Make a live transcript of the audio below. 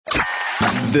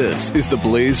This is the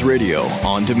Blaze Radio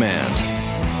on demand.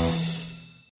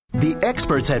 The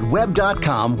experts at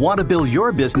Web.com want to build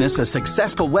your business a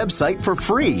successful website for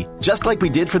free, just like we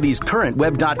did for these current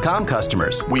Web.com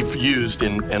customers. We've used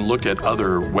and looked at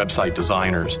other website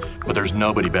designers, but there's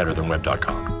nobody better than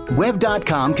Web.com.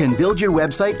 Web.com can build your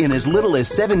website in as little as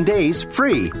 7 days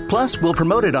free. Plus, we'll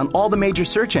promote it on all the major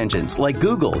search engines like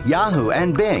Google, Yahoo,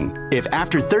 and Bing. If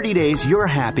after 30 days you're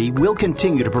happy, we'll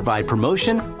continue to provide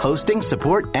promotion, hosting,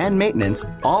 support, and maintenance,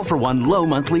 all for one low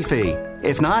monthly fee.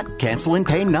 If not, cancel and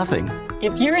pay nothing.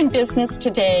 If you're in business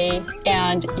today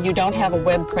and you don't have a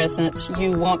web presence,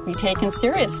 you won't be taken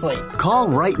seriously. Call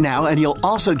right now and you'll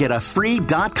also get a free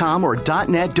 .com or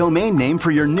 .net domain name for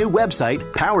your new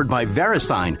website powered by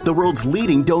VeriSign, the world's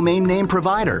leading domain name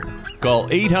provider. Call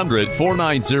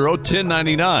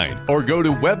 800-490-1099 or go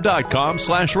to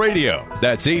web.com/radio.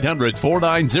 That's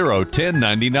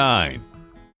 800-490-1099.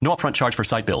 No upfront charge for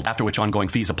site build, after which ongoing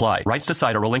fees apply. Rights to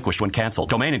site are relinquished when canceled.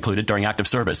 Domain included during active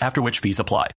service, after which fees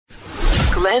apply.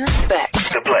 Glenn Beck.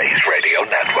 The Blaze Radio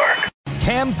Network.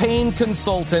 Campaign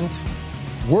consultant,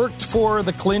 worked for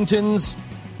the Clintons,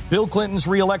 Bill Clinton's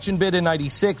re-election bid in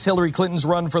 96, Hillary Clinton's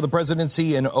run for the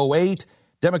presidency in 08,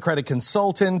 Democratic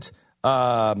consultant.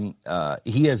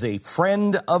 He is a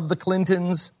friend of the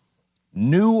Clintons.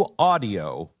 New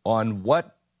audio on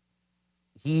what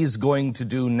he's going to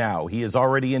do now. He has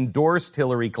already endorsed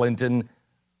Hillary Clinton.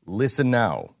 Listen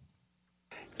now.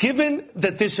 Given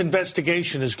that this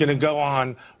investigation is going to go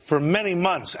on for many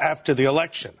months after the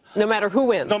election. No matter who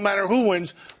wins. No matter who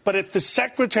wins. But if the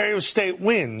Secretary of State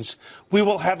wins, we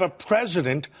will have a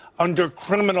president under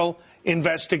criminal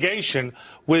investigation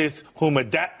with Huma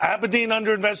Abedin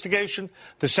under investigation,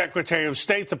 the Secretary of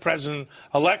State, the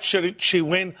President-elect, should she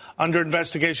win, under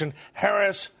investigation,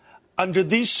 Harris. Under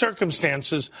these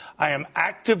circumstances, I am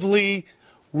actively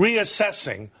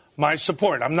reassessing my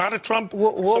support. I'm not a Trump.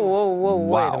 Whoa,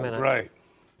 wait a minute. Right.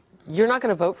 You're not going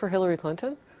to vote for Hillary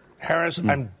Clinton? Harris,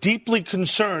 I'm deeply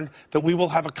concerned that we will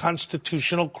have a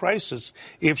constitutional crisis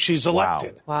if she's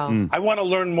elected. Wow. I want to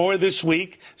learn more this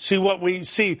week, see what we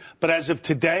see. But as of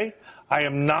today, I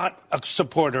am not a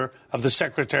supporter of the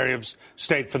Secretary of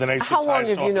State for the nation's highest office. How long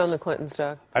have you known the Clintons,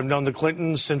 Doug? I've known the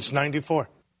Clintons since 94.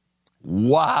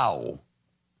 Wow.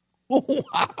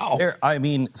 Wow. I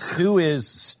mean, Stu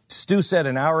said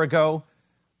an hour ago,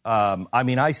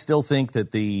 I still think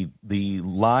that the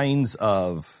lines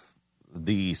of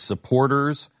the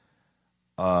supporters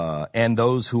and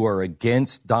those who are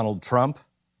against Donald Trump,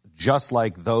 just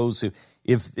like those who,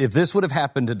 if this would have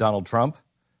happened to Donald Trump,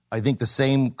 I think the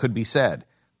same could be said,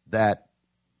 that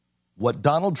what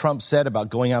Donald Trump said about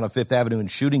going out on Fifth Avenue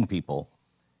and shooting people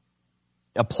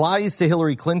applies to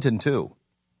Hillary Clinton, too,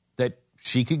 that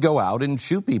she could go out and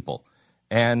shoot people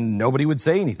and nobody would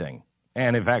say anything.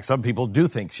 And in fact, some people do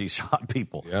think she shot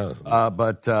people. Yeah.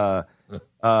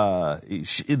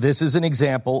 This is an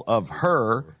example of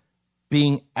her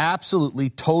being absolutely,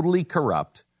 totally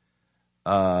corrupt.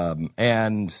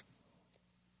 And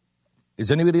is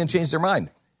anybody going to change their mind?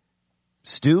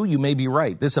 Stu, you may be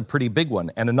right. This is a pretty big one.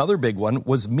 And another big one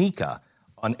was Mika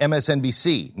on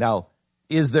MSNBC. Now,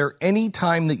 is there any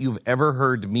time that you've ever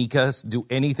heard Mika do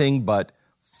anything but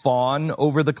fawn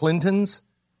over the Clintons?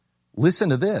 Listen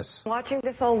to this. Watching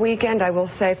this all weekend, I will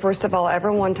say, first of all,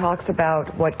 everyone talks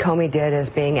about what Comey did as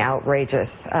being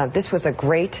outrageous. This was a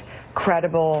great,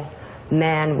 credible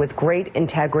man with great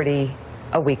integrity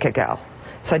a week ago.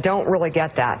 So I don't really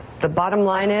get that. The bottom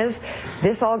line is,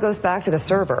 this all goes back to the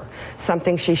server,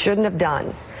 something she shouldn't have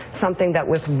done, something that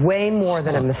was way more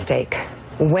than a mistake,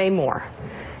 way more.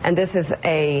 And this is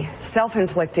a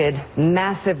self-inflicted,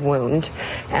 massive wound.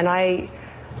 And I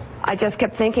just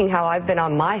kept thinking how I've been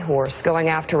on my horse going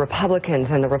after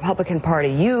Republicans and the Republican Party.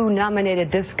 You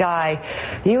nominated this guy.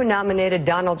 You nominated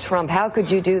Donald Trump. How could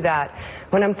you do that?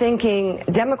 When I'm thinking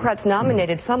Democrats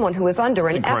nominated someone who was under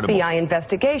an FBI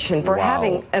investigation for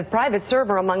having a private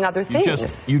server, among other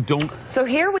things.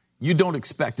 You don't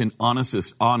expect an honest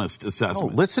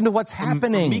assessment. Oh, listen to what's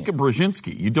happening. From Mika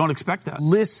Brzezinski, you don't expect that.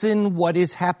 Listen what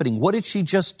is happening. What did she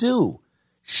just do?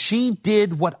 She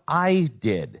did what I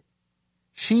did.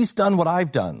 She's done what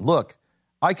I've done. Look,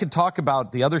 I could talk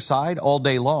about the other side all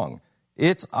day long.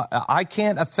 I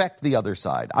can't affect the other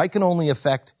side. I can only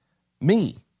affect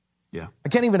me. Yeah. I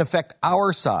can't even affect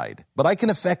our side, but I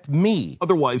can affect me.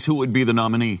 Otherwise, who would be the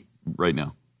nominee right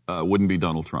now? Wouldn't be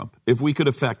Donald Trump. If we could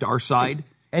affect our side.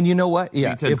 And you know what?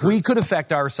 Yeah, if we could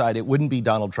affect our side, it wouldn't be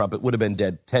Donald Trump. It would have been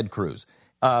Ted Cruz.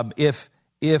 If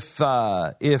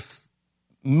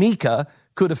Mika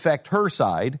could affect her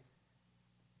side,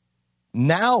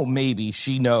 now maybe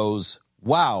she knows,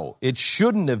 wow, it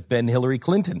shouldn't have been Hillary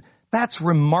Clinton. That's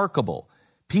remarkable.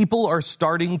 People are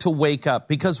starting to wake up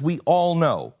because we all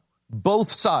know,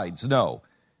 both sides know,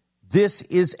 this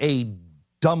is a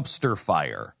dumpster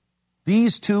fire.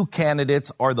 These two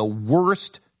candidates are the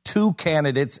worst two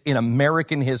candidates in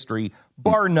American history,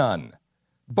 bar none.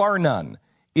 Bar none.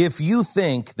 If you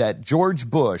think that George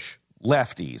Bush,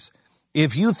 lefties,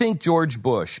 if you think George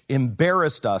Bush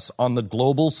embarrassed us on the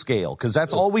global scale, because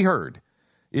that's all we heard,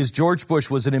 is George Bush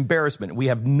was an embarrassment. We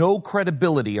have no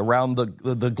credibility around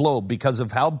the globe because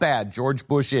of how bad George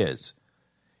Bush is.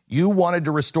 You wanted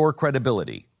to restore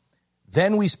credibility.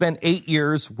 Then we spent 8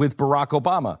 years with Barack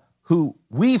Obama, who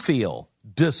we feel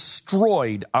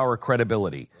destroyed our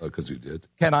credibility. Because you did.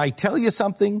 Can I tell you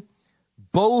something?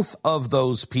 Both of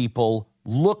those people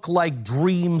look like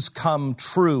dreams come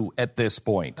true at this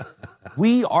point.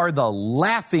 We are the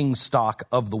laughingstock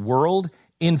of the world.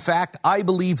 In fact, I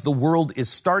believe the world is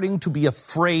starting to be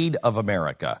afraid of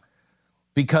America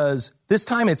because this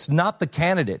time it's not the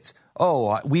candidates.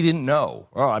 Oh, we didn't know.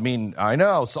 Oh, I mean, I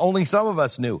know. Only some of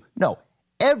us knew. No,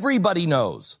 everybody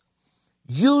knows.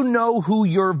 You know who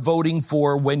you're voting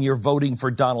for when you're voting for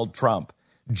Donald Trump.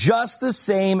 Just the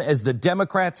same as the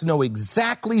Democrats know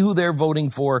exactly who they're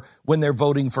voting for when they're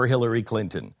voting for Hillary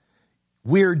Clinton.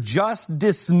 We're just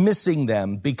dismissing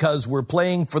them because we're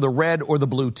playing for the red or the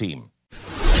blue team.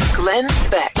 Glenn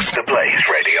Beck. The Blaze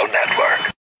Radio Network.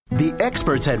 The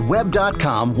experts at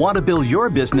Web.com want to build your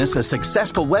business a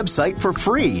successful website for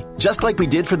free, just like we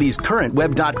did for these current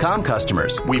Web.com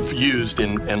customers. We've used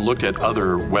and looked at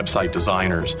other website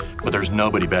designers, but there's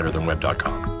nobody better than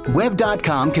Web.com.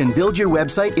 Web.com can build your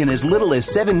website in as little as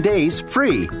 7 days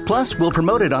free. Plus, we'll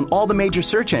promote it on all the major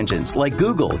search engines like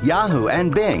Google, Yahoo,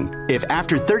 and Bing. If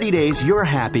after 30 days you're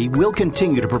happy, we'll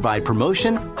continue to provide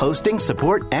promotion, hosting,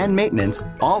 support, and maintenance,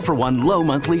 all for one low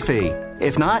monthly fee.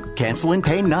 If not, cancel and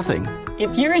pay nothing.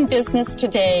 If you're in business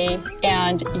today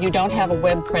and you don't have a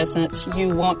web presence,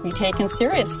 you won't be taken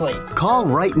seriously. Call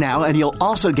right now and you'll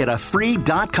also get a free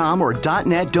 .com or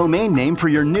 .net domain name for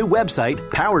your new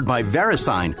website powered by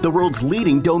VeriSign, the world's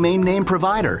leading domain name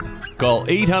provider. Call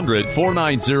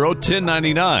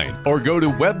 800-490-1099 or go to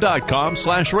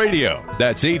web.com/radio.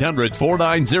 That's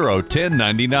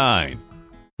 800-490-1099.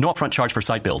 No upfront charge for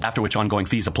site build, after which ongoing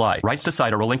fees apply. Rights to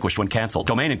site are relinquished when canceled.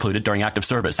 Domain included during active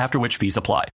service, after which fees apply.